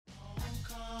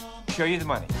show you the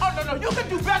money. Oh, no, you can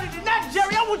do better than that,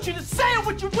 Jerry. I want you to say it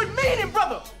what you would mean it,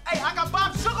 brother. Hey, I got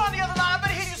Bob Sugar on the other line. I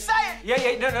better hear you say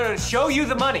it. Yeah, no, show you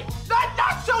the money.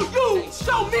 Not show you.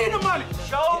 Show me the money.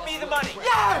 Show me the money.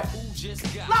 Yeah.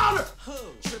 Louder.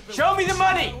 Show me the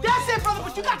money. That's it, brother,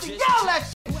 but you got to yell that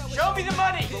shit. Show me the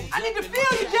money. I need to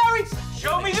feel you, Jerry.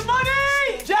 Show me the money.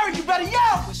 Jerry, you better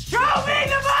yell. Show me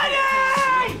the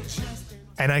money.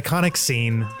 An iconic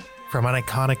scene from an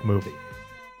iconic movie.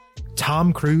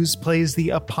 Tom Cruise plays the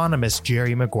eponymous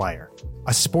Jerry Maguire,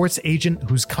 a sports agent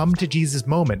whose come-to-Jesus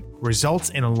moment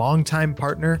results in a longtime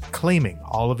partner claiming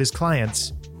all of his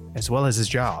clients, as well as his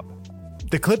job.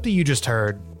 The clip that you just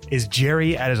heard is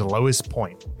Jerry at his lowest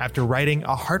point after writing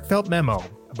a heartfelt memo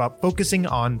about focusing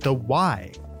on the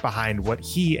why behind what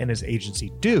he and his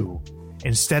agency do,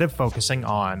 instead of focusing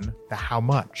on the how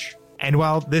much. And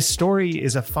while this story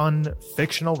is a fun,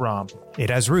 fictional romp, it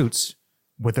has roots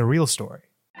with a real story.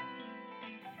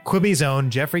 Quibi's own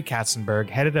Jeffrey Katzenberg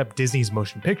headed up Disney's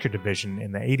motion picture division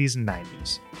in the 80s and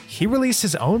 90s. He released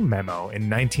his own memo in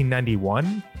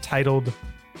 1991 titled,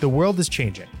 "The World is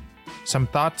Changing. Some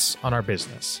Thoughts on Our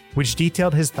Business," which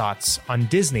detailed his thoughts on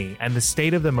Disney and the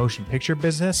state of the motion picture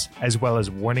business, as well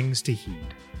as warnings to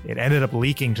heed. It ended up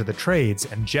leaking to the trades,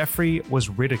 and Jeffrey was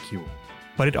ridiculed.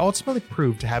 But it ultimately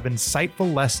proved to have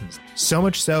insightful lessons, so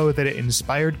much so that it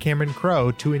inspired Cameron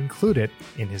Crowe to include it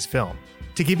in his film.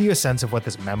 To give you a sense of what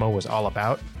this memo was all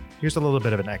about, here's a little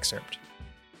bit of an excerpt.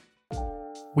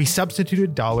 "We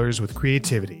substituted dollars with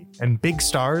creativity and big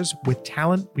stars with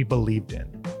talent we believed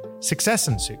in. Success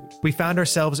ensued. We found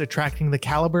ourselves attracting the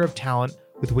caliber of talent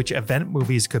with which event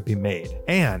movies could be made,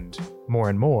 and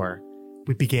more,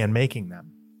 we began making them.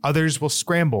 Others will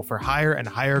scramble for higher and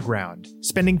higher ground,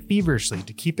 spending feverishly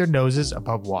to keep their noses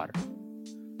above water.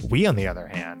 We, on the other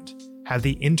hand, have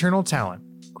the internal talent,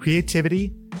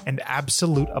 creativity, and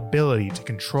absolute ability to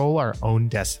control our own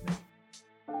destiny.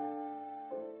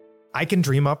 I can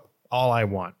dream up all I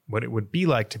want what it would be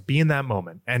like to be in that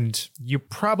moment, and you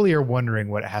probably are wondering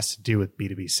what it has to do with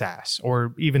B2B SaaS,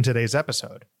 or even today's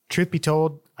episode. Truth be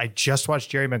told, I just watched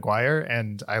Jerry Maguire,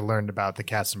 and I learned about the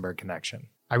Katzenberg connection.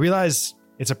 I realized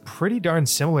it's a pretty darn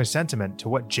similar sentiment to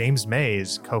what James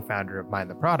Mays, co-founder of Mind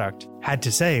the Product, had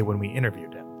to say when we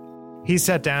interviewed him. He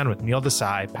sat down with Neil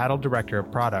Desai, Paddle Director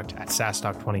of Product at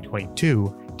SaaStock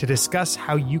 2022, to discuss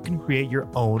how you can create your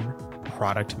own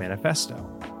product manifesto,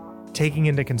 taking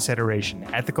into consideration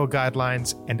ethical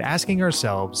guidelines and asking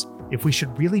ourselves if we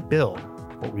should really build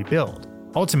what we build.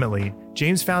 Ultimately,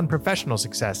 James found professional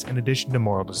success in addition to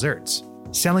moral desserts,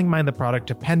 selling Mind the Product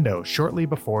to Pendo shortly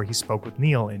before he spoke with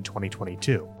Neil in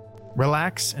 2022.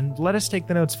 Relax and let us take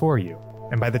the notes for you.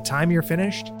 And by the time you're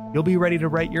finished, you'll be ready to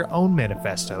write your own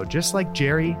manifesto, just like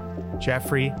Jerry,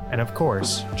 Jeffrey, and of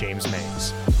course, James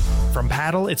Mays. From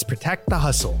Paddle, it's Protect the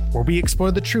Hustle, where we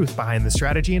explore the truth behind the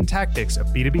strategy and tactics of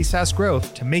B2B SaaS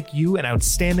growth to make you an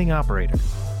outstanding operator.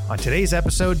 On today's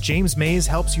episode, James Mays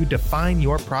helps you define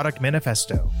your product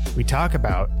manifesto. We talk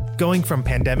about going from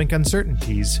pandemic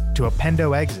uncertainties to a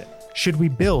Pendo exit. Should we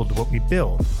build what we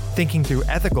build? Thinking through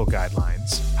ethical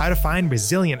guidelines, how to find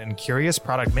resilient and curious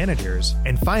product managers,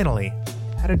 and finally,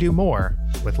 how to do more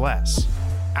with less.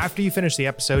 After you finish the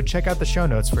episode, check out the show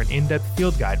notes for an in-depth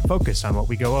field guide focused on what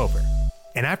we go over.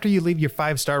 And after you leave your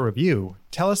 5-star review,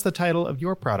 tell us the title of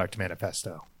your product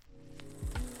manifesto.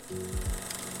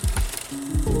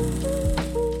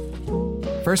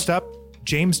 First up,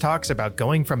 James talks about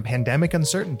going from pandemic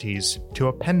uncertainties to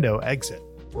a Pendo exit.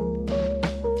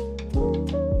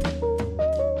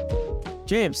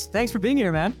 James, thanks for being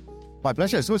here, man. My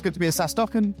pleasure. It's always good to be a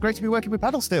SaaStock and great to be working with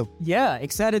Paddle still. Yeah,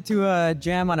 excited to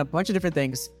jam on a bunch of different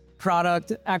things.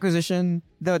 Product, acquisition,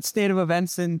 the state of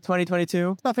events in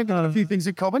 2022. I think we have a few things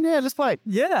in common. Yeah, let's play.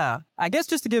 Yeah. I guess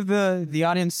just to give the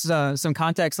audience some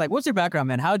context, like, what's your background,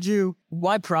 man?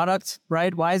 Why product,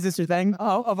 right? Why is this your thing?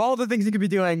 Oh, of all the things you could be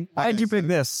doing, why did you pick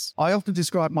this? I often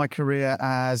describe my career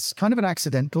as kind of an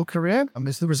accidental career.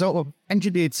 It's the result of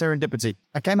engineered serendipity.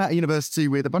 I came out of university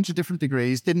with a bunch of different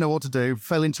degrees, didn't know what to do,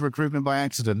 fell into recruitment by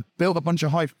accident, built a bunch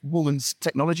of high-performance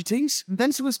technology teams, and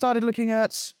then sort of started looking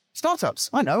at startups.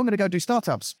 I know, I'm going to go do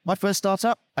startups. My first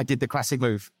startup, I did the classic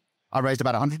move. I raised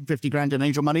about 150 grand in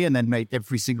angel money and then made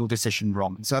every single decision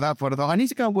wrong. So at that point, I thought, I need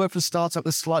to go and work for a startup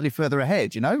that's slightly further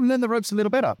ahead, learn the ropes a little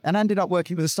better. And I ended up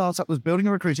working with a startup that was building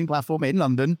a recruiting platform in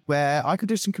London where I could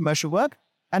do some commercial work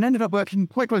and ended up working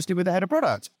quite closely with the head of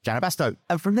product, Jana Basto.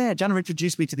 And from there, Jana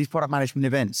introduced me to these product management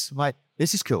events. Like,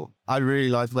 this is cool. I really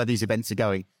like where these events are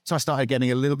going. So I started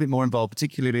getting a little bit more involved,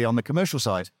 particularly on the commercial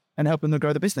side and helping them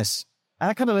grow the business. And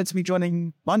that kind of led to me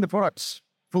joining Mind the Products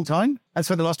full time. And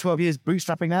spent the last 12 years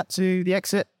bootstrapping that to the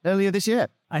exit earlier this year.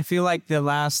 I feel like the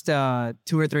last 2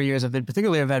 or 3 years have been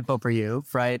particularly eventful for you,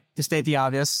 right? To state the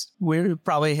obvious, we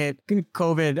probably hit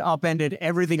COVID, upended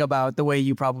everything about the way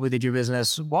you probably did your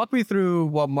business. Walk me through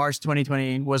what March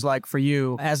 2020 was like for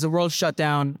you as the world shut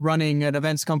down, running an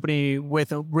events company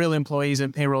with real employees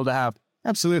and payroll to have.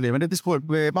 Absolutely. I mean, at this point,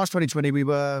 March 2020, we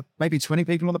were maybe 20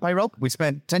 people on the payroll. We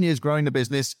spent 10 years growing the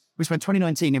business. We spent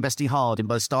 2019 investing hard in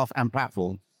both staff and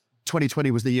platform.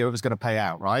 2020 was the year it was going to pay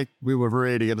out, right? We were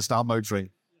really going to start motoring.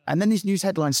 And then these news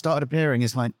headlines started appearing.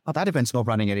 It's like, oh, that event's not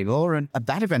running anymore. And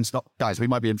that event's not... Guys, we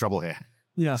might be in trouble here.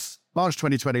 Yes. March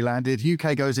 2020 landed.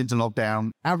 UK goes into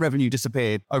lockdown. Our revenue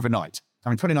disappeared overnight. I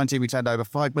mean, 2019, we turned over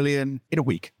 5 million in a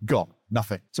week. Gone.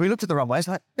 Nothing. So we looked at the runway. It's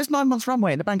like, there's 9 months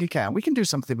runway in the bank account. We can do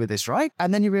something with this, right?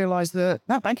 And then you realize that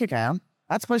bank account,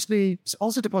 that's mostly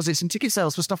also deposits and ticket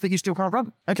sales for stuff that you still can't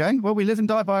run. Okay, well, we live and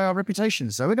die by our reputation,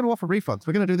 so we're going to offer refunds.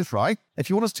 We're going to do this right. If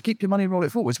you want us to keep your money and roll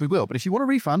it forwards, we will. But if you want a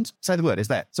refund, say the word, it's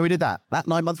there. So we did that. That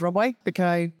 9-month runway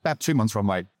became about 2 months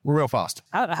runway. We're real fast.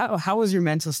 How was your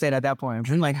mental state at that point?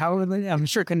 Like, I'm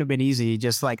sure it couldn't have been easy,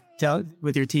 just like tell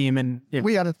with your team and... Yeah.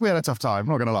 We had a tough time, I'm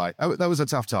not going to lie. That was a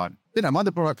tough time. You know,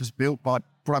 the product was built by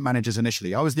product managers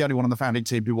initially. I was the only one on the founding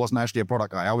team who wasn't actually a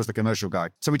product guy. I was the commercial guy.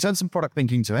 So we turned some product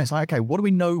thinking to it. It's like, okay, what do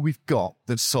we know we've got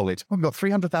that's solid? We've got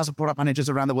 300,000 product managers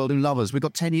around the world who love us. We've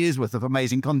got 10 years worth of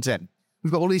amazing content.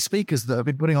 We've got all these speakers that have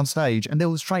been putting on stage and they're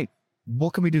all straight.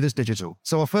 What can we do that's digital?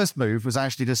 So our first move was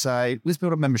actually to say, let's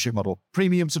build a membership model,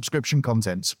 premium subscription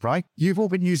content, right? You've all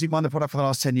been using the product for the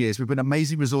last 10 years. We've been an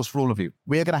amazing resource for all of you.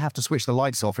 We're going to have to switch the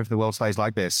lights off if the world stays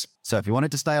like this. So if you want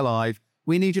it to stay alive,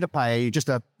 we need you to pay just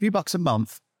a few bucks a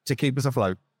month to keep us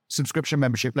afloat. Subscription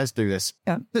membership, let's do this.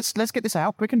 Yeah, let's get this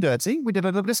out quick and dirty. We did a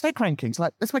little bit of stake rankings.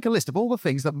 Like, let's make a list of all the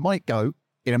things that might go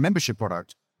in a membership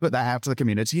product. Put that out to the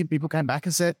community, and people came back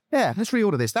and said, yeah, let's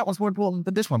reorder this. That one's more important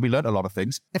than this one. We learned a lot of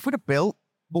things. If we'd have built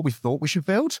what we thought we should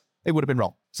build, it would have been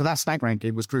wrong. So that stack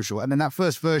ranking was crucial. And then that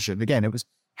first version, again, it was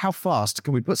how fast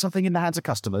can we put something in the hands of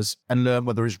customers and learn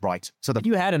whether it's right? So that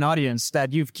you had an audience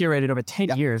that you've curated over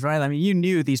 10 years, right? I mean, you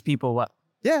knew these people well.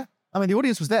 Yeah. I mean, the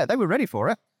audience was there. They were ready for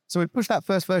it. So we pushed that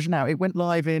first version out. It went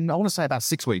live in, I want to say, about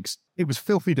 6 weeks. It was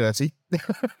filthy dirty.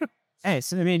 Hey,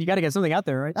 so, I mean, you got to get something out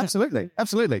there, right? Absolutely.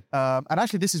 Absolutely. And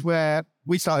actually, this is where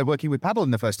we started working with Paddle in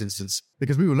the first instance,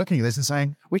 because we were looking at this and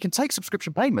saying, we can take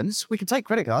subscription payments, we can take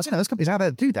credit cards. You know, there's companies out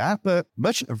there that do that, but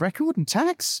merchant of record and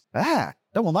tax?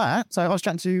 Don't want that. So I was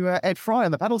chatting to Ed Fry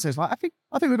on the Paddle team. Like,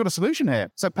 I think we've got a solution here.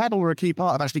 So Paddle were a key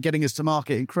part of actually getting us to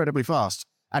market incredibly fast.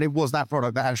 And it was that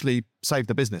product that actually saved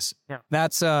the business. Yeah.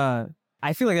 That's,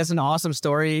 I feel like that's an awesome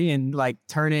story in like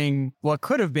turning what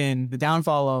could have been the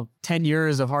downfall of 10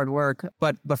 years of hard work,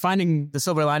 but finding the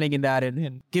silver lining in that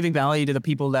and giving value to the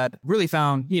people that really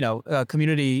found, you know, a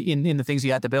community in the things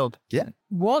you had to build. Yeah.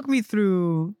 Walk me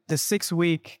through the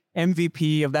 6-week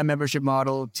MVP of that membership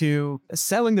model to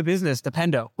selling the business to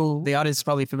Pendo, who the audience is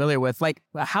probably familiar with. Like,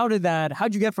 how'd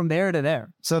you get from there to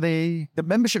there? So the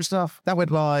membership stuff, that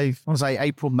went live, I want to say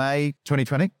April, May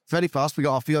 2020. Fairly fast. We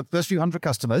got our first few hundred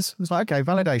customers. It was like, okay,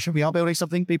 validation. We are building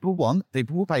something people want.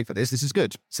 People will pay for this. This is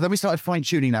good. So then we started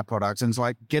fine-tuning that product and it's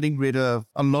like getting rid of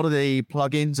a lot of the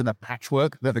plugins and the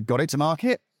patchwork that had got it to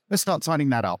market. Let's start signing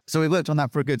that up. So we worked on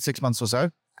that for a good 6 months or so.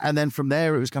 And then from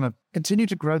there, it was kind of continue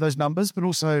to grow those numbers, but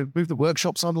also move the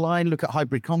workshops online, look at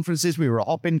hybrid conferences. We were a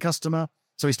hop-in customer.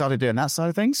 So we started doing that side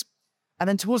of things. And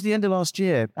then towards the end of last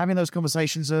year, having those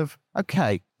conversations of,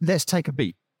 okay, let's take a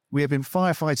beat. We have been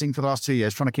firefighting for the last 2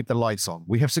 years, trying to keep the lights on.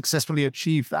 We have successfully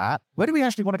achieved that. Where do we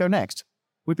actually want to go next?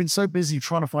 We've been so busy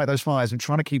trying to fight those fires and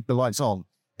trying to keep the lights on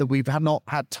that we've not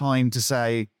had time to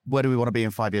say, where do we want to be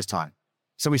in 5 years' time?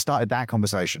 So we started that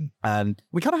conversation and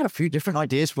we kind of had a few different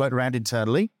ideas floating around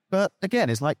internally. But again,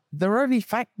 it's like there are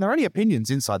only opinions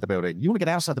inside the building. You want to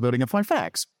get outside the building and find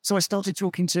facts. So I started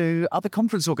talking to other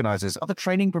conference organizers, other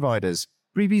training providers,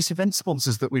 previous event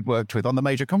sponsors that we'd worked with on the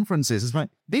major conferences. It's like,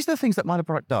 these are the things that my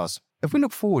product does. If we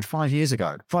look forward 5 years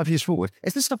forward,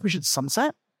 is there stuff we should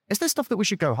sunset? Is there stuff that we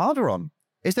should go harder on?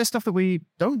 Is there stuff that we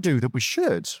don't do that we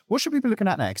should? What should we be looking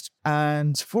at next?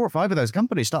 And 4 or 5 of those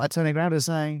companies started turning around and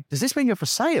saying, does this mean you're for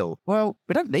sale? Well,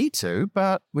 we don't need to,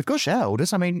 but we've got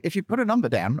shareholders. I mean, if you put a number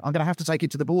down, I'm going to have to take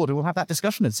it to the board and we'll have that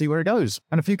discussion and see where it goes.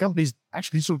 And a few companies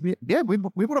actually sort of, yeah, we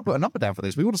want to put a number down for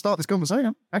this. We want to start this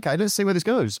conversation. Okay, let's see where this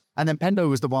goes. And then Pendo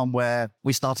was the one where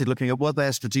we started looking at what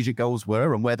their strategic goals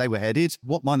were and where they were headed,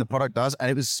 what Mind the Product does. And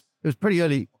it was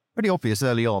pretty obvious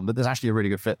early on that there's actually a really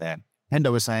good fit there.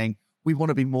 Pendo was saying, we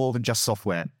want to be more than just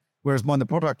software. Whereas Mind the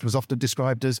Product was often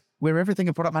described as we're everything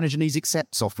a product manager needs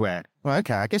except software. Well,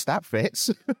 okay, I guess that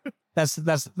fits.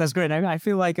 That's great. I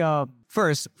feel like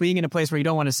first, being in a place where you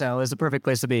don't want to sell is the perfect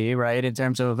place to be, right? In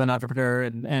terms of an entrepreneur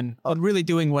and really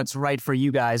doing what's right for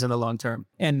you guys in the long term.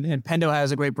 And Pendo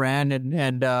has a great brand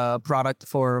and product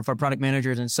for product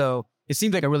managers, and so it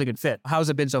seems like a really good fit. How's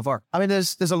it been so far? I mean,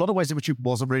 there's a lot of ways in which it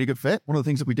was a really good fit. One of the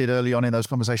things that we did early on in those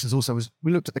conversations also was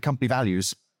we looked at the company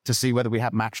values to see whether we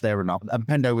had matched there or not. And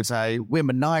Pendo would say, we're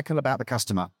maniacal about the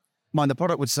customer. Mind the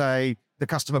Product would say, the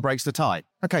customer breaks the tie.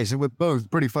 Okay, so we're both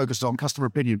pretty focused on customer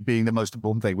opinion being the most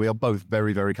important thing. We are both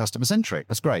very, very customer-centric.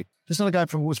 That's great. Just not going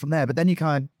forwards from there. But then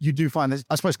you do find this,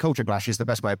 I suppose culture clash is the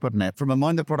best way of putting it. From a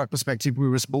Mind the Product perspective, we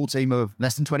were a small team of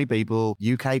less than 20 people,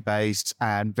 UK-based,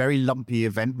 and very lumpy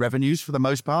event revenues for the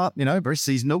most part, very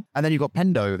seasonal. And then you've got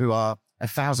Pendo, who are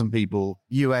 1,000 people,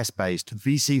 US-based,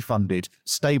 VC-funded,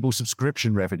 stable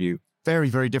subscription revenue. Very,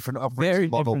 very different operating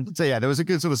model. Different. So yeah, there was a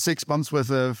good sort of 6 months worth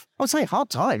of, I would say,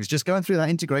 hard times, just going through that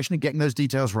integration and getting those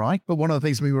details right. But one of the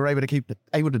things we were able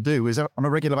to do is on a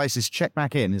regular basis, check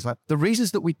back in. It's like, the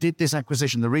reasons that we did this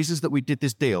acquisition, the reasons that we did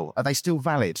this deal, are they still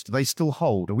valid? Do they still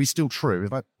hold? Are we still true?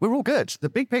 It's like, we're all good. The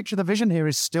big picture, the vision here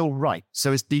is still right.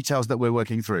 So it's details that we're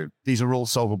working through. These are all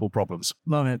solvable problems.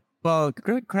 Love it. Well,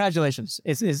 congratulations.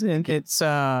 It's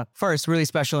first really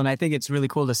special, and I think it's really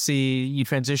cool to see you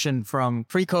transition from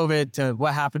pre-COVID to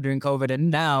what happened during COVID, and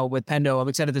now with Pendo, I'm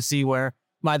excited to see where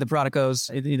Mind the Product goes.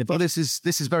 Well, this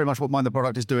is very much what Mind the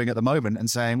Product is doing at the moment, and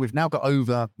saying we've now got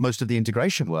over most of the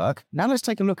integration work. Now let's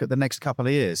take a look at the next couple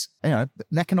of years. The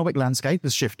economic landscape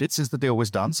has shifted since the deal was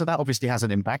done, so that obviously has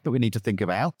an impact that we need to think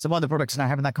about. So Mind the Product is now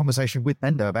having that conversation with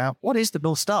Pendo about what is the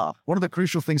North Star. One of the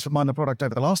crucial things for Mind the Product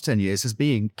over the last 10 years has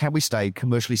been, can we stay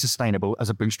commercially sustainable as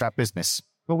a bootstrap business?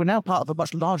 Well, we're now part of a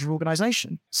much larger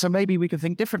organization, so maybe we can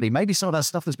think differently. Maybe some of that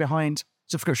stuff that's behind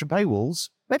subscription paywalls,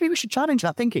 maybe we should challenge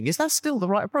that thinking. Is that still the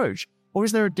right approach? Or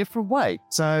is there a different way?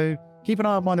 So keep an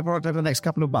eye on Mind the Product over the next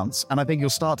couple of months, and I think you'll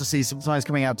start to see some signs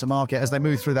coming out to market as they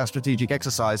move through that strategic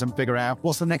exercise and figure out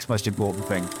what's the next most important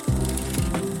thing.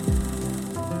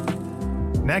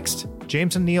 Next,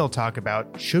 James and Neil talk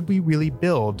about, should we really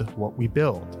build what we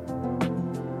build?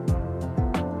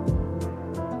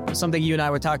 Something you and I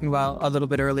were talking about a little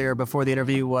bit earlier before the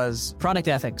interview was product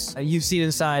ethics. You've seen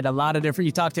inside a lot of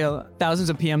you talked to thousands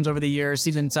of PMs over the years,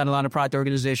 seen inside a lot of product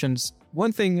organizations.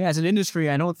 One thing as an industry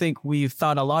I don't think we've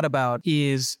thought a lot about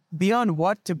is beyond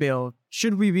what to build.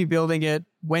 Should we be building it?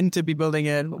 When to be building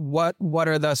it? What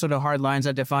are the sort of hard lines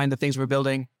that define the things we're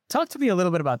building? Talk to me a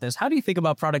little bit about this. How do you think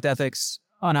about product ethics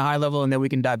on a high level, and then we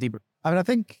can dive deeper? I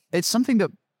think it's something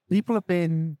that people have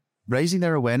been raising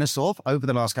their awareness of over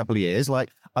the last couple of years. Like,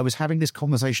 I was having this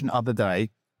conversation the other day.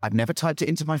 I've never typed it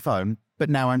into my phone, but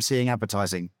now I'm seeing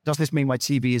advertising. Does this mean my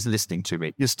TV is listening to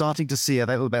me? You're starting to see a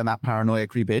little bit of that paranoia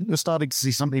creep in. You're starting to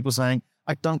see some people saying,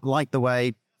 I don't like the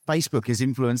way Facebook is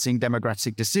influencing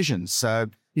demographic decisions. So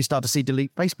you start to see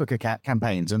delete Facebook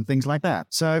campaigns and things like that.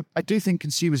 So I do think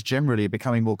consumers generally are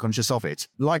becoming more conscious of it.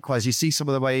 Likewise, you see some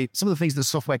of the things that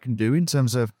software can do in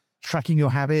terms of tracking your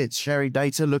habits, sharing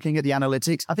data, looking at the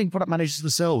analytics. I think product managers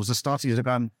themselves are starting to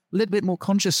become a little bit more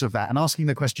conscious of that and asking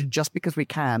the question, just because we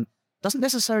can doesn't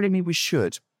necessarily mean we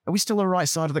should. Are we still on the right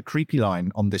side of the creepy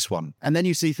line on this one? And then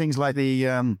you see things like the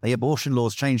abortion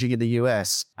laws changing in the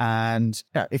US. And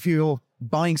if you're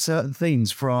buying certain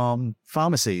things from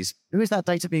pharmacies, who is that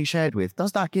data being shared with?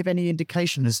 Does that give any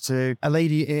indication as to a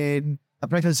lady in a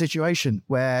pregnant situation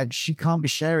where she can't be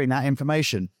sharing that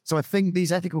information? So I think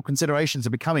these ethical considerations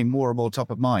are becoming more and more top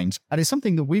of mind. And it's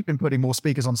something that we've been putting more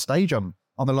speakers on stage on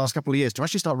the last couple of years, to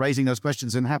actually start raising those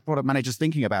questions and have product managers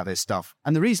thinking about this stuff.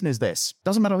 And the reason is this: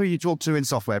 doesn't matter who you talk to in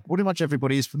software, pretty much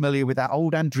everybody is familiar with that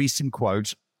old Andreessen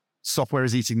quote, software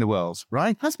is eating the world,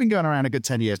 right? That's been going around a good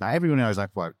 10 years now. Everyone knows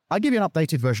that quote. I'll give you an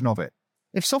updated version of it.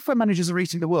 If software managers are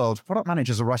eating the world, product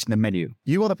managers are writing the menu.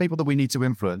 You are the people that we need to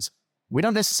influence. We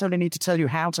don't necessarily need to tell you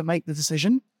how to make the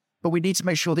decision, but we need to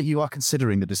make sure that you are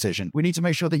considering the decision. We need to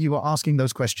make sure that you are asking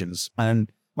those questions.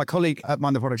 And my colleague at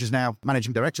Mind the Product is now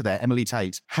managing director there, Emily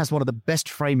Tate, has one of the best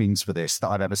framings for this that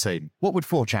I've ever seen. What would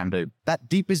 4chan do? That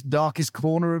deepest, darkest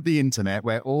corner of the internet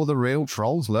where all the real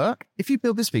trolls lurk. If you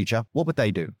build this feature, what would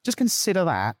they do? Just consider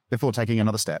that before taking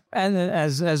another step. And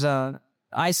as a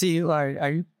IC,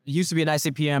 I used to be an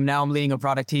ICPM, now I'm leading a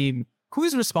product team.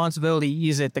 Whose responsibility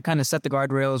is it to kind of set the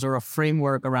guardrails or a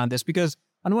framework around this? Because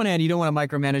on one hand, you don't want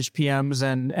to micromanage PMs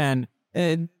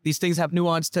and these things have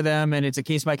nuance to them, and it's a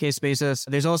case-by-case basis.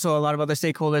 There's also a lot of other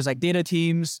stakeholders like data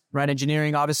teams, right?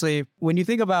 Engineering, obviously. When you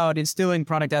think about instilling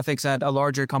product ethics at a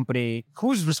larger company,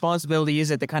 whose responsibility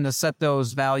is it to kind of set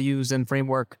those values and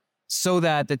framework so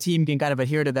that the team can kind of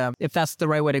adhere to them, if that's the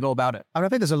right way to go about it. And I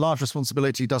think there's a large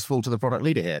responsibility does fall to the product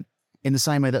leader here. In the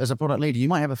same way that as a product leader, you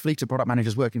might have a fleet of product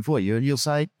managers working for you, and you'll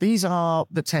say, these are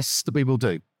the tests that we will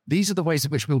do. These are the ways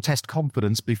in which we'll test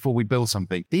confidence before we build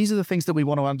something. These are the things that we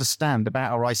want to understand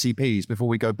about our ICPs before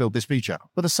we go build this feature.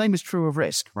 But the same is true of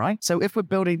risk, right? So if we're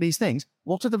building these things,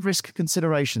 what are the risk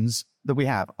considerations that we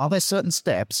have? Are there certain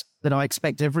steps that I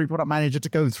expect every product manager to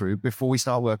go through before we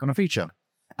start work on a feature?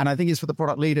 And I think it's for the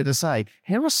product leader to say,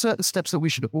 here are certain steps that we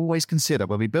should always consider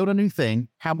when we build a new thing.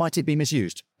 How might it be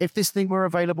misused? If this thing were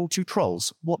available to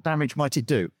trolls, what damage might it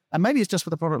do? And maybe it's just for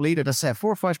the product leader to set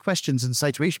 4 or 5 questions and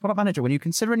say to each product manager, when you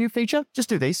consider a new feature, just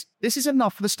do these. This is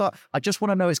enough for the start. I just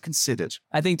want to know it's considered.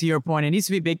 I think to your point, it needs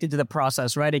to be baked into the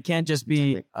process, right? It can't just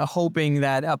be hoping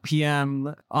that a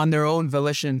PM on their own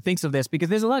volition thinks of this, because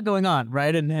there's a lot going on,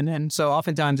 right? And so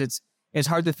oftentimes it's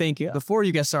hard to think before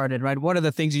you get started, right? What are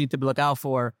the things you need to look out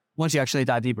for once you actually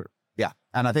dive deeper? Yeah,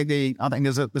 and I think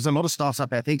there's a lot of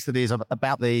startup ethics that is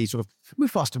about the sort of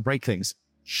move fast and break things.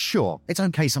 Sure, it's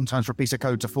okay sometimes for a piece of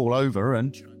code to fall over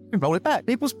and roll it back.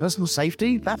 People's personal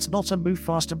safety, that's not a move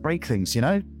fast and break things, you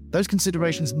know? Those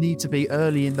considerations need to be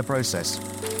early in the process.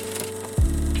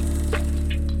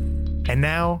 And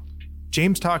now,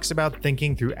 James talks about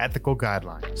thinking through ethical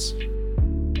guidelines.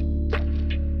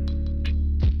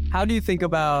 How do you think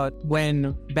about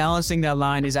when balancing that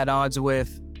line is at odds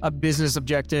with a business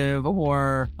objective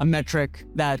or a metric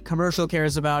that commercial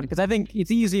cares about? Because I think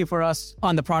it's easy for us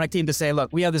on the product team to say,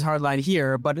 look, we have this hard line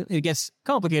here, but it gets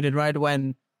complicated, right?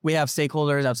 When we have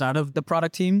stakeholders outside of the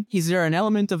product team. Is there an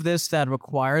element of this that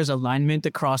requires alignment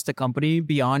across the company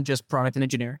beyond just product and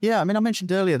engineer? Yeah, I mean, I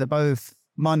mentioned earlier that both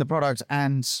Mind the Product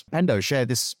and Pendo share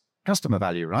this customer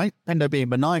value, right? Pendo being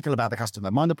maniacal about the customer,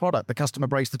 Mind the Product, the customer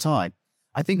breaks the tie.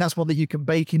 I think that's one that you can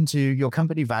bake into your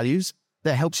company values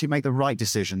that helps you make the right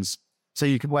decisions. So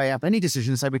you can weigh up any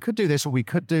decision and say, we could do this or we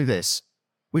could do this.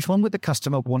 Which one would the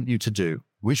customer want you to do?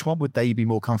 Which one would they be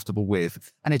more comfortable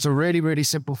with? And it's a really, really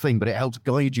simple thing, but it helps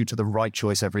guide you to the right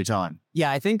choice every time.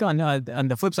 Yeah, I think on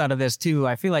the flip side of this too,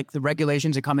 I feel like the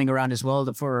regulations are coming around as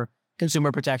well for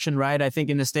consumer protection, right? I think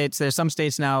in the States, there's some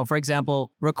states now, for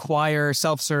example, require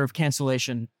self-serve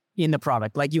cancellation in the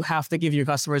product. Like you have to give your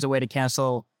customers a way to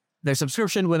cancel their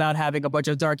subscription without having a bunch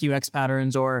of dark UX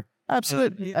patterns or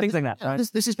absolutely things like that. Right?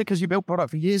 This is because you built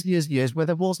product for years and years and years where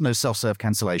there was no self-serve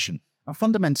cancellation. And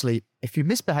fundamentally, if you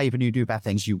misbehave and you do bad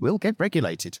things, you will get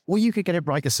regulated, or you could get it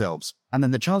right yourselves. And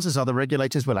then the chances are the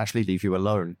regulators will actually leave you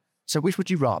alone. So which would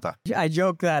you rather? I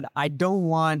joke that I don't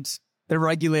want the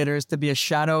regulators to be a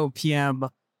shadow PM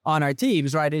on our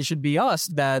teams, right? It should be us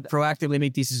that proactively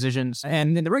make these decisions.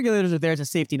 And then the regulators are there as a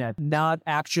safety net, not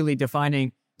actually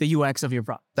defining the UX of your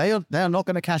product. They are not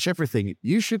going to cache everything.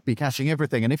 You should be caching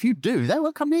everything. And if you do, they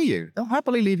won't come near you. They'll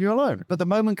happily leave you alone. But the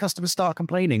moment customers start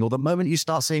complaining or the moment you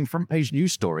start seeing front page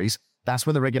news stories, that's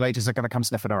when the regulators are going to come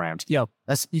sniffing around. Yep.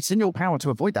 It's in your power to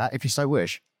avoid that if you so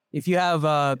wish. If you have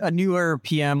a newer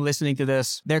PM listening to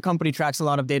this, their company tracks a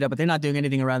lot of data, but they're not doing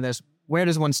anything around this. Where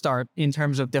does one start in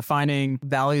terms of defining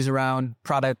values around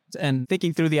product and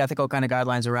thinking through the ethical kind of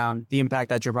guidelines around the impact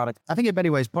that your product? I think in many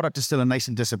ways, product is still a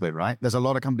nascent discipline, right? There's a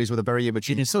lot of companies with a very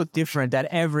immature... It is so different that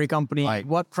every company, right.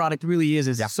 What product really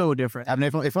is so different. I mean,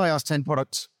 if I ask 10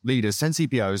 product leaders, 10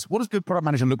 CPOs, what does good product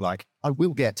manager look like? I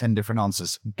will get 10 different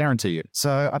answers, guarantee you.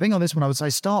 So I think on this one, I would say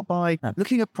start by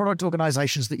looking at product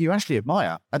organizations that you actually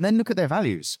admire and then look at their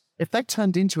values. If they've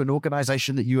turned into an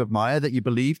organization that you admire, that you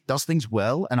believe does things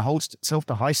well and holds itself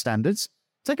to high standards,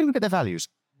 take a look at their values.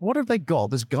 What have they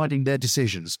got that's guiding their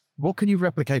decisions? What can you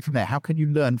replicate from there? How can you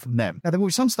learn from them? Now, there will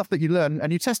be some stuff that you learn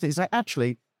and you test it. It's like,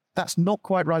 actually, that's not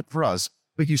quite right for us,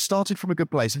 but you started from a good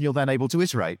place and you're then able to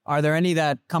iterate. Are there any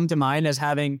that come to mind as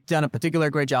having done a particular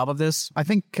great job of this? I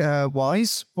think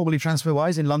Wise, formerly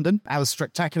TransferWise in London, our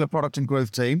spectacular product and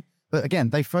growth team. But again,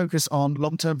 they focus on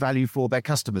long-term value for their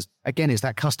customers. Again, it's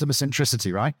that customer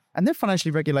centricity, right? And they're a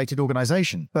financially regulated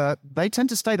organization, but they tend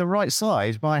to stay the right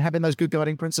side by having those good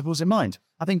guiding principles in mind.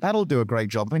 I think that'll do a great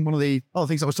job. I think one of the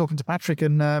things I was talking to Patrick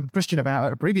and Christian about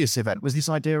at a previous event was this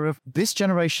idea of this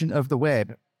generation of the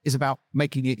web is about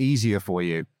making it easier for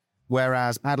you.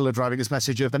 Whereas Paddle are driving this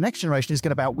message of the next generation is going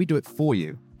to be about we do it for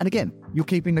you. And again, you're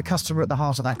keeping the customer at the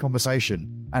heart of that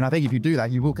conversation. And I think if you do that,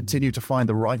 you will continue to find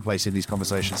the right place in these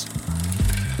conversations.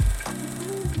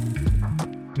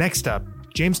 Next up,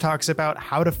 James talks about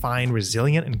how to find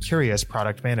resilient and curious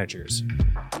product managers.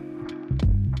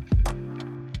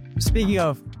 Speaking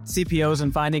of CPOs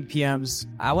and finding PMs,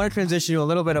 I want to transition you a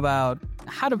little bit about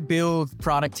how to build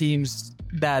product teams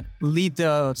that lead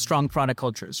to strong product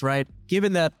cultures, right?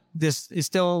 Given that this is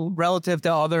still relative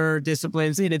to other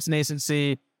disciplines in its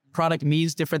nascency, product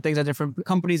means different things at different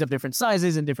companies of different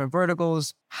sizes and different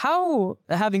verticals. How,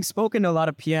 having spoken to a lot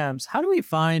of PMs, how do we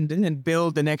find and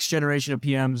build the next generation of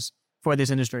PMs for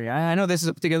this industry? I know this is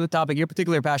a particular topic you're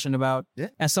particularly passionate about. Yeah.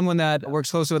 As someone that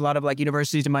works closely with a lot of like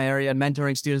universities in my area and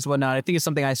mentoring students and whatnot, I think it's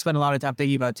something I spend a lot of time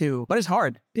thinking about too. But it's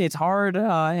hard. It's hard,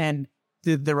 and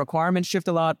the requirements shift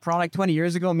a lot. Product 20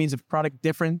 years ago means a product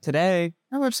different today.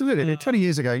 Oh, absolutely. 20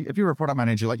 years ago, if you were a product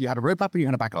manager, like you had a roadmap or you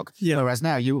had a backlog. Yeah. Whereas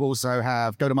now you also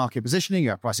have go-to-market positioning, you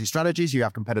have pricing strategies, you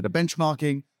have competitor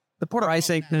benchmarking. The product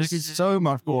pricing is so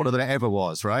much broader than it ever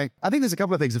was, right? I think there's a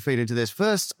couple of things that feed into this.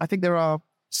 First, I think there are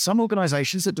some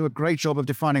organizations that do a great job of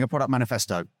defining a product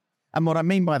manifesto. And what I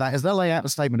mean by that is they'll lay out a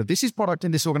statement of this is product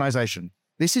in this organization.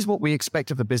 This is what we expect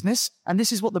of the business. And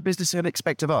this is what the business will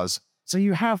expect of us. So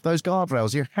you have those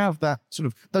guardrails, you have that sort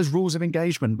of those rules of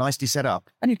engagement nicely set up.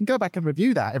 And you can go back and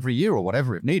review that every year or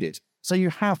whatever if needed. So you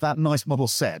have that nice model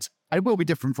set. It will be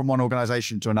different from one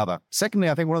organization to another. Secondly,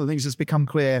 I think one of the things that's become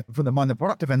clear from the Mind the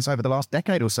Product events over the last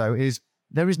decade or so is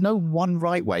there is no one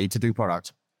right way to do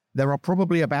product. There are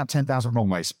probably about 10,000 wrong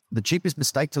ways. The cheapest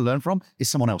mistake to learn from is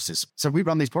someone else's. So we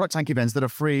run these product tank events that are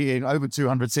free in over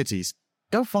 200 cities.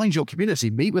 Go find your community,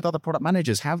 meet with other product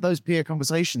managers, have those peer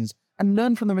conversations, and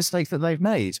learn from the mistakes that they've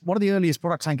made. One of the earliest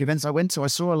product tank events I went to, I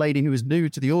saw a lady who was new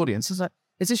to the audience. I was like,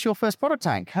 is this your first product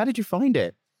tank? How did you find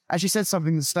it? And she said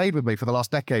something that stayed with me for the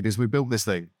last decade as we built this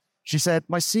thing. She said,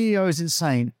 my CEO is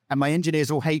insane and my engineers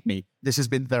all hate me. This has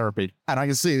been therapy. And I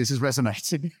can see this is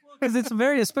resonating. Because it's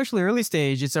especially early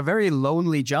stage, it's a very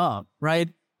lonely job, right?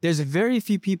 There's very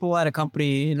few people at a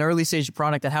company, an early stage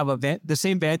product that have the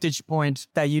same vantage point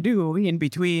that you do in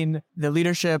between the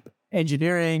leadership,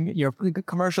 engineering, your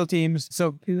commercial teams.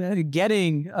 So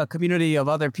getting a community of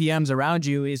other PMs around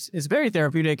you is very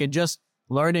therapeutic, and just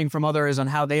learning from others on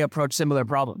how they approach similar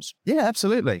problems. Yeah,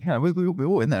 absolutely. Yeah, we're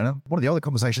all in there. One of the other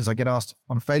conversations I get asked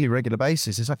on a fairly regular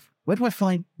basis is like, where do I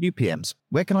find new PMs?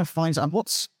 Where can I find, and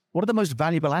what are the most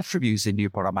valuable attributes in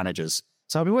new product managers?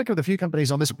 So I've been working with a few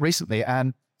companies on this recently,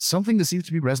 and something that seems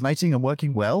to be resonating and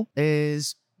working well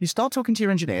is you start talking to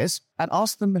your engineers and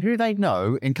ask them who they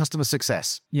know in customer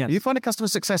success. Yeah. You find a customer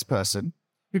success person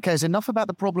who cares enough about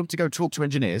the problem to go talk to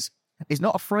engineers, is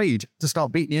not afraid to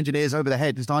start beating the engineers over the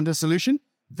head to find a solution.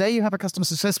 There you have a customer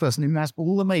success person who has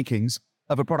all the makings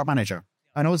of a product manager.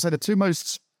 And I would say the two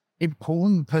most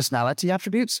important personality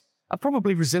attributes are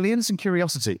probably resilience and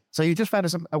curiosity. So you just found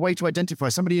a way to identify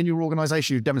somebody in your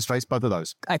organization who demonstrates both of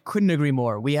those. I couldn't agree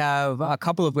more. We have a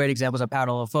couple of great examples at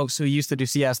Paddle of folks who used to do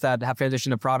CS that have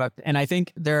transitioned to product. And I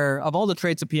think of all the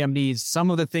traits of PM needs, some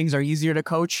of the things are easier to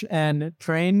coach and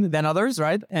train than others,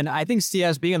 right? And I think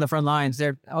CS being on the front lines,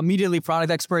 they're immediately product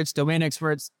experts, domain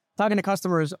experts, talking to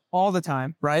customers all the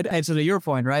time, right? And so to your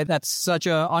point, right? That's such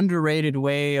an underrated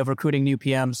way of recruiting new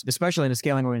PMs, especially in a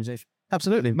scaling organization.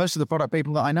 Absolutely. Most of the product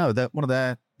people that I know, that one of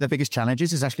their biggest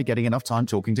challenges is actually getting enough time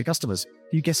talking to customers.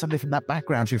 You get somebody from that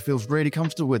background who feels really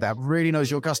comfortable with that, really knows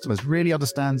your customers, really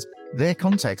understands their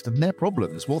context and their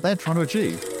problems, what they're trying to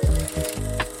achieve.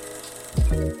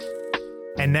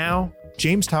 And now,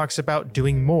 James talks about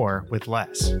doing more with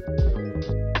less.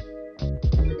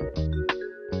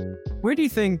 Where do you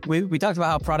think, we talked about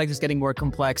how product is getting more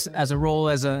complex as a role,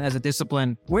 as a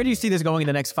discipline. Where do you see this going in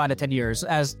the next 5 to 10 years?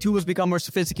 As tools become more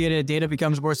sophisticated, data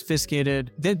becomes more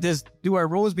sophisticated, do our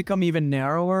roles become even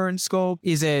narrower in scope?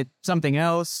 Is it something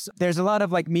else? There's a lot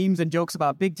of like memes and jokes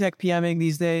about big tech PMing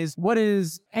these days. What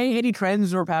is any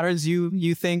trends or patterns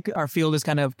you think our field is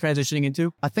kind of transitioning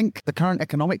into? I think the current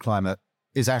economic climate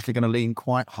is actually going to lean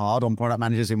quite hard on product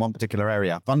managers in one particular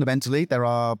area. Fundamentally, there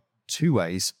are two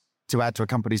ways to add to a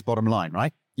company's bottom line,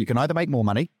 right? You can either make more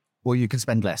money or you can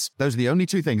spend less. Those are the only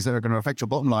two things that are going to affect your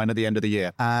bottom line at the end of the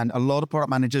year. And a lot of product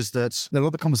managers a lot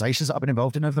of the conversations that I've been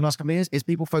involved in over the last couple of years is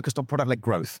people focused on product-led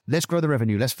growth. Let's grow the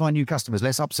revenue. Let's find new customers.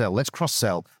 Let's upsell. Let's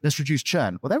cross-sell. Let's reduce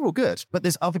churn. Well, they're all good, but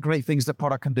there's other great things that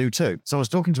product can do too. So I was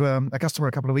talking to a customer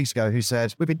a couple of weeks ago who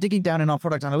said, we've been digging down in our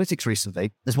product analytics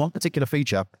recently. There's one particular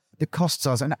feature that costs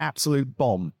us an absolute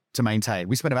bomb to maintain.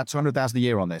 We spend about $200,000 a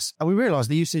year on this. And we realized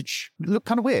the usage looked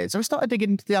kind of weird. So we started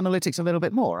digging into the analytics a little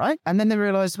bit more, right? And then they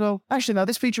realized, well, actually, no,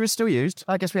 this feature is still used.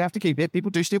 I guess we have to keep it.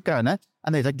 People do still go in there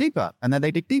and they dig deeper and then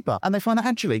they dig deeper. And they find that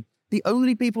actually the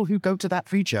only people who go to that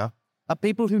feature are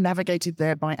people who navigated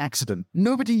there by accident.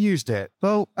 Nobody used it.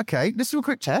 Well, okay, let's do a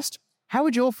quick test. How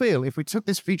would you all feel if we took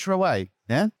this feature away?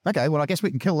 Yeah? Okay, well, I guess we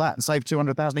can kill that and save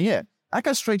 $200,000 a year. That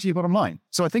goes straight to your bottom line.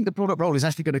 So I think the product role is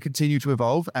actually going to continue to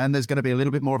evolve, and there's going to be a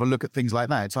little bit more of a look at things like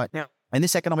that. It's like, in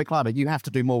this economic climate, you have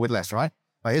to do more with less, right?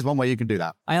 But here's one way you can do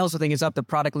that. I also think it's up to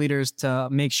product leaders to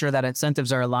make sure that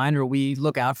incentives are aligned, or we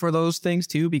look out for those things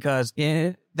too, because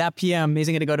that PM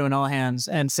isn't going to go to an all hands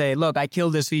and say, look, I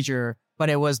killed this feature, but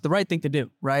it was the right thing to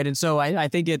do, right? And so I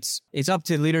think it's up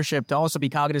to leadership to also be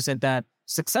cognizant that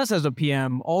success as a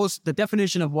PM, also the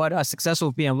definition of what a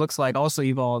successful PM looks like also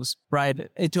evolves, right,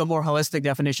 into a more holistic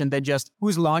definition than just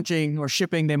who's launching or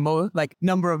shipping the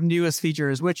number of newest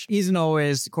features, which isn't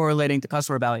always correlating to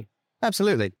customer value.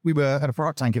 Absolutely. We were at a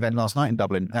Product Tank event last night in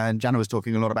Dublin, and Jana was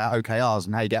talking a lot about OKRs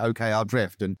and how you get OKR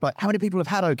drift. But how many people have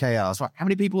had OKRs? Right? How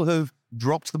many people have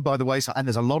dropped them by the wayside? And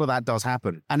there's a lot of that does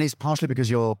happen. And it's partially because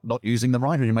you're not using them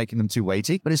right or you're making them too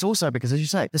weighty. But it's also because, as you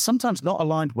say, they're sometimes not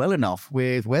aligned well enough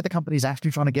with where the company's actually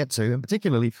trying to get to, and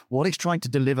particularly what it's trying to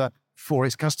deliver for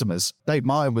its customers. Dave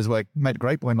Meyer made a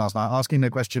great point last night, asking the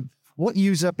question, what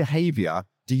user behavior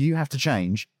do you have to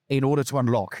change in order to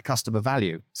unlock customer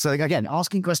value? So again,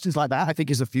 asking questions like that, I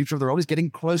think, is the future of the role, is getting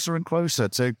closer and closer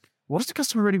to what does the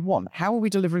customer really want? How are we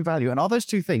delivering value? And are those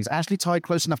two things actually tied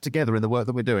close enough together in the work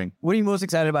that we're doing? What are you most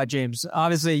excited about, James?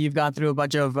 Obviously, you've gone through a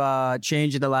bunch of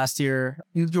change in the last year.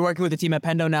 You're working with the team at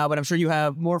Pendo now, but I'm sure you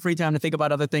have more free time to think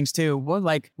about other things too.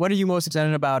 What are you most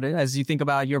excited about as you think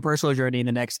about your personal journey in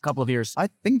the next couple of years? I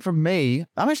think for me,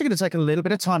 I'm actually going to take a little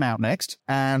bit of time out next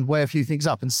and weigh a few things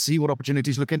up and see what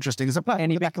opportunities look interesting. As a plan.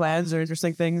 Any big plans or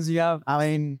interesting things you have? I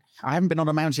mean, I haven't been on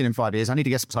a mountain in 5 years. I need to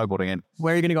get some snowboarding in.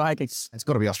 Where are you going to go hiking? It's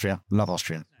got to be Austria. Love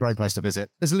Austria. Great place to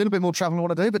visit. There's a little bit more travel I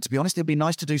want to do, but to be honest, it'd be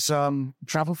nice to do some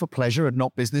travel for pleasure and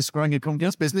not business. Growing a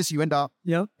company's business, you end up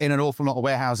in an awful lot of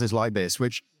warehouses like this,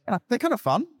 which they're kind of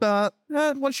fun, but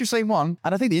once you've seen one,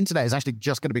 and I think the internet is actually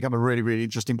just going to become a really, really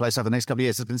interesting place over the next couple of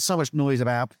years. There's been so much noise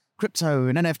about crypto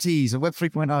and NFTs and Web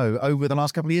 3.0 over the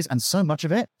last couple of years, and so much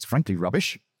of it is frankly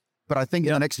rubbish. But I think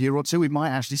in the next year or two, we might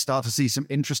actually start to see some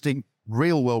interesting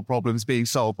real-world problems being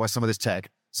solved by some of this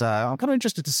tech. So I'm kind of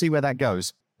interested to see where that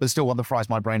goes, but still one that fries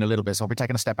my brain a little bit. So I'll be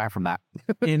taking a step back from that.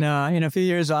 In a few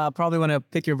years, I'll probably want to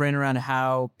pick your brain around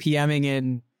how PMing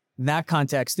in that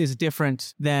context is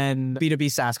different than B2B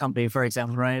SaaS company, for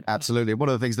example, right? Absolutely. One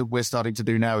of the things that we're starting to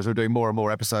do now is we're doing more and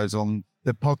more episodes on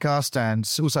the podcast and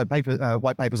also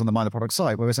white papers on the Mind the Product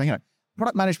site, where we're saying,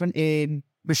 product management in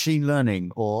machine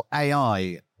learning or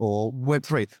AI or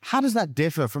Web3, how does that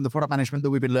differ from the product management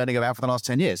that we've been learning about for the last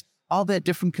 10 years? Are there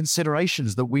different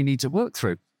considerations that we need to work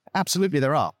through? Absolutely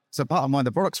there are. So part of Mind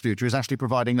the Product's future is actually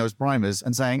providing those primers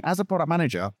and saying, as a product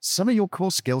manager, some of your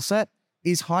core skill set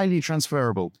is highly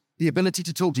transferable. The ability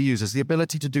to talk to users, the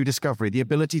ability to do discovery, the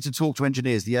ability to talk to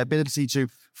engineers, the ability to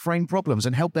frame problems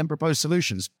and help them propose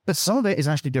solutions. But some of it is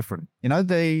actually different.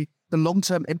 The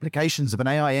long-term implications of an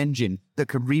AI engine that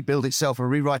can rebuild itself or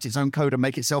rewrite its own code and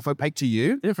make itself opaque to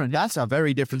you, that's a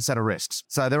very different set of risks.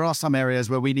 So there are some areas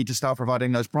where we need to start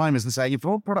providing those primers and say, if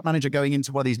you're a product manager going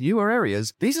into one of these newer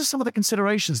areas, these are some of the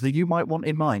considerations that you might want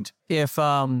in mind. If,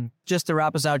 just to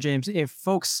wrap us out, James, if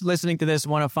folks listening to this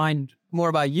want to find more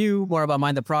about you, more about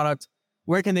Mind the Product,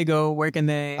 where can they go? Where can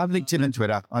they? I'm LinkedIn and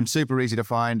Twitter. I'm super easy to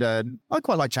find. I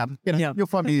quite like chatting. You'll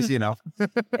find me easy enough.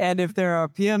 And if there are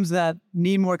PMs that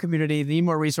need more community, need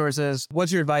more resources,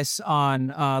 what's your advice on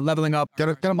leveling up?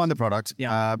 Go to Mind the Product.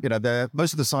 Yeah.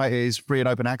 Most of the site is free and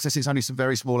open access. It's only some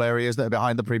very small areas that are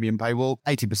behind the premium paywall.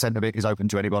 80% of it is open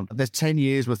to anyone. There's 10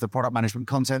 years worth of product management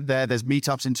content there. There's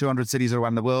meetups in 200 cities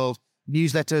around the world,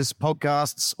 newsletters,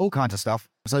 podcasts, all kinds of stuff.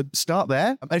 So start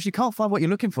there. And if you can't find what you're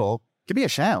looking for, give me a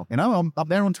shout. I'm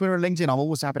there on Twitter and LinkedIn. I'm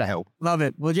always happy to help. Love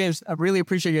it. Well, James, I really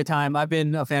appreciate your time. I've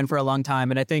been a fan for a long time,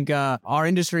 and I think our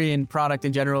industry and product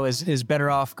in general is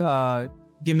better off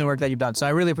given the work that you've done. So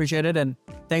I really appreciate it, and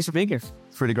thanks for being here.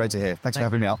 It's really great to hear. Thanks for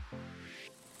having me out.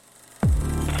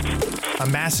 A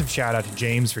massive shout out to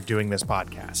James for doing this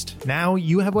podcast. Now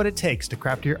you have what it takes to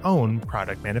craft your own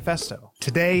product manifesto.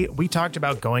 Today, we talked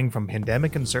about going from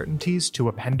pandemic uncertainties to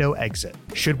a Pendo exit.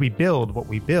 Should we build what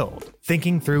we build?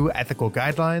 Thinking through ethical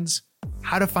guidelines,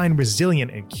 how to find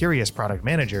resilient and curious product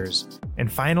managers,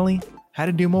 and finally, how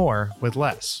to do more with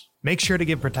less. Make sure to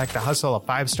give Protect the Hustle a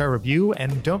 5-star review,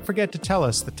 and don't forget to tell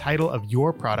us the title of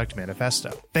your product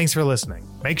manifesto. Thanks for listening.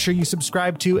 Make sure you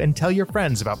subscribe to and tell your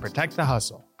friends about Protect the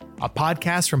Hustle, a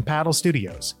podcast from Paddle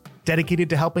Studios, dedicated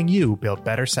to helping you build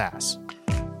better SaaS.